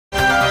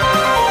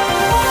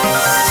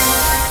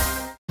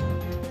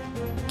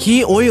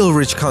Key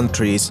oil-rich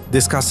countries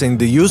discussing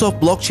the use of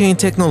blockchain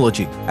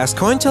technology. As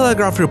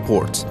Cointelegraph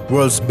reports,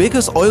 world's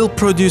biggest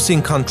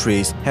oil-producing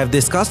countries have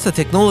discussed the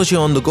technology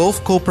on the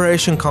Gulf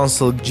Cooperation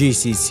Council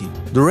 (GCC).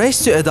 The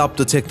race to adopt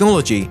the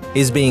technology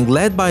is being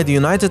led by the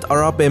United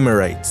Arab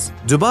Emirates.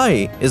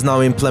 Dubai is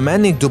now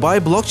implementing Dubai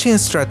blockchain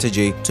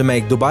strategy to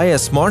make Dubai a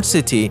smart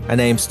city and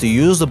aims to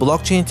use the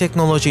blockchain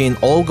technology in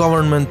all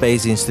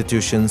government-based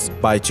institutions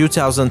by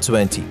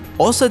 2020.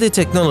 Also, the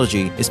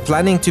technology is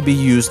planning to be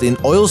used in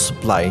oil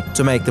supply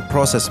to make the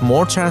process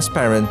more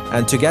transparent,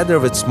 and together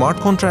with smart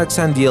contracts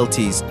and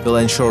DLTs will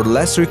ensure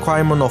less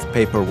requirement of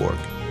paperwork.